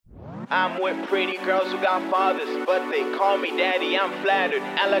I'm with pretty girls who got fathers, but they call me daddy, I'm flattered.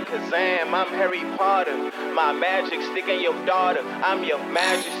 Alakazam, I'm Harry Potter. My magic stick in your daughter. I'm your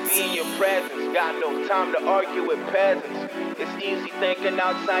majesty in your presence. Got no time to argue with peasants. It's easy thinking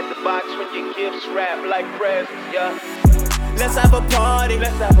outside the box when your gifts wrap like presents, yeah. Let's have a party.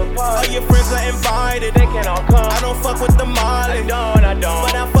 Let's have a party. All your friends are invited. They can all come. I don't fuck with the Molly. I don't.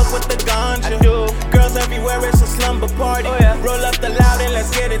 But I fuck with the ganja. I do. Girls everywhere, it's a slumber party. Oh, yeah. Roll up the loud and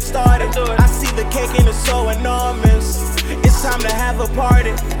let's get it started. Let's do it. I see the cake and it's so enormous. It's time to have a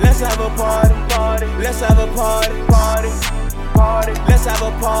party. Let's have a party. Party. Let's have a party. Party. Party. Let's have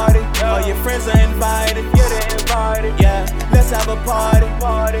a party. Yeah. All your friends are invited. Yeah, they're invited. Yeah. Let's have a party.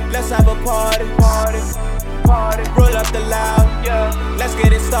 Party. Let's have a party. Party. Party. Roll up the loud. Yeah. Let's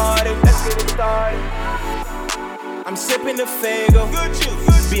get it started. Let's get it started. I'm sipping the Fresco.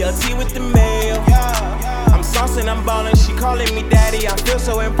 BLT with the mayo. I'm saucing, I'm ballin'. She calling me daddy. I feel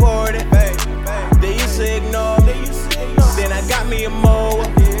so important. They used to ignore me. Then I got me a mower.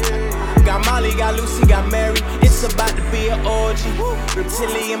 Got Molly, got Lucy, got Mary. It's about to be an orgy.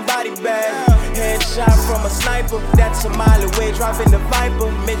 Reptilian body bag. Headshot from a sniper. That's a mile away. Driving the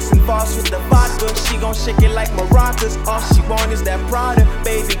Viper. Mixing boss with the vodka. She gon' shake it like maracas. All she want is that Prada.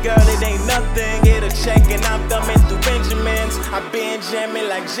 Baby girl, it ain't nothing. Get a check and I'm thumbing through Benjamins. I been jamming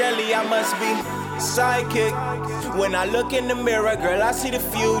like jelly. I must be psychic. When I look in the mirror, girl, I see the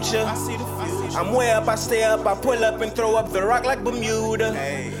future. I'm way up, I stay up, I pull up and throw up the rock like Bermuda.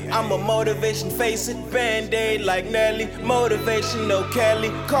 I'm a motivation, face it, Band-Aid like Nelly. Motivation, no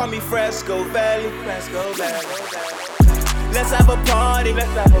Kelly, call me Fresco Valley. Let's have a party.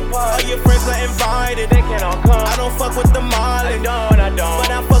 Let's have a party. All your friends are invited. They can all come. I don't fuck with the Molly. I don't. But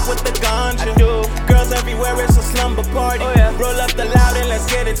I fuck with the ganja. I do. Girls everywhere, it's a slumber party. Oh, yeah. Roll up the loud and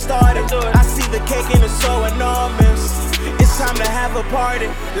let's get it started. Let's do it. I see the cake and it's so enormous. It's time to have a party.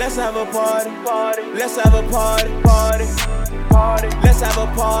 Let's have a party. Party. Let's have a party. Party. Party. Let's have a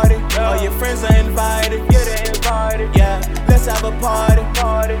party. Yeah. All your friends are invited. Yeah, they're invited. Yeah. Let's have a party.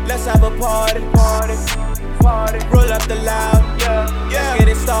 Party. Let's have a party. Party. Party. Roll up the loud. Yeah. Let's get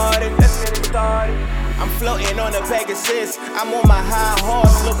it started. Let's get it started. I'm floating on a Pegasus. I'm on my high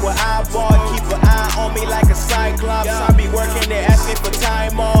horse. Look what I bought. Keep an eye on me like a cyclops. I be working, they asking for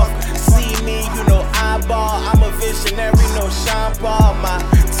time off. See me, you know I ball. I'm a visionary, no Sean Paul. My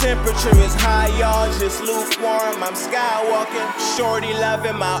temperature is high, y'all, just lukewarm. I'm skywalking. Shorty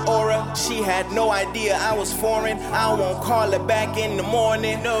loving my aura. She had no idea I was foreign. I won't call her back in the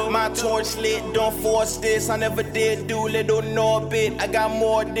morning. No, my torch lit, don't force this. I never did do little nor bit. I got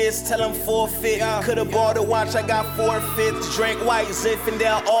more of this, tell them forfeit. Could've bought a watch, I got forfeits. Drink white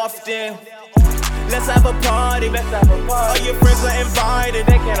Zinfandel often. Let's have a party. Let's have a party. All your friends are invited.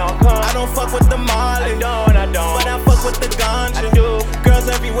 They can all come. I don't fuck with the Molly. I don't. But I fuck with the ganja. I do. Girls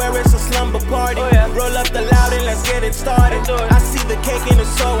everywhere, it's a slumber party. Oh, yeah. Roll up the loud and let's get it started. Let's do it. I see the cake and it's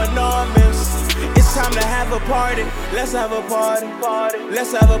so enormous. It's time to have a party. Let's have a party. Party.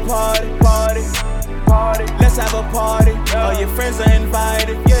 Let's have a party. Party. Party. Let's have a party. Yeah. All your friends are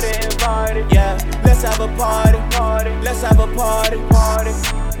invited. Yeah, they're invited. Yeah. Let's have a party. Party. Let's have a party. Party.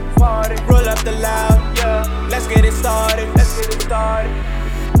 Party. Roll up the loud. Yeah. Let's get it started. Let's get it started.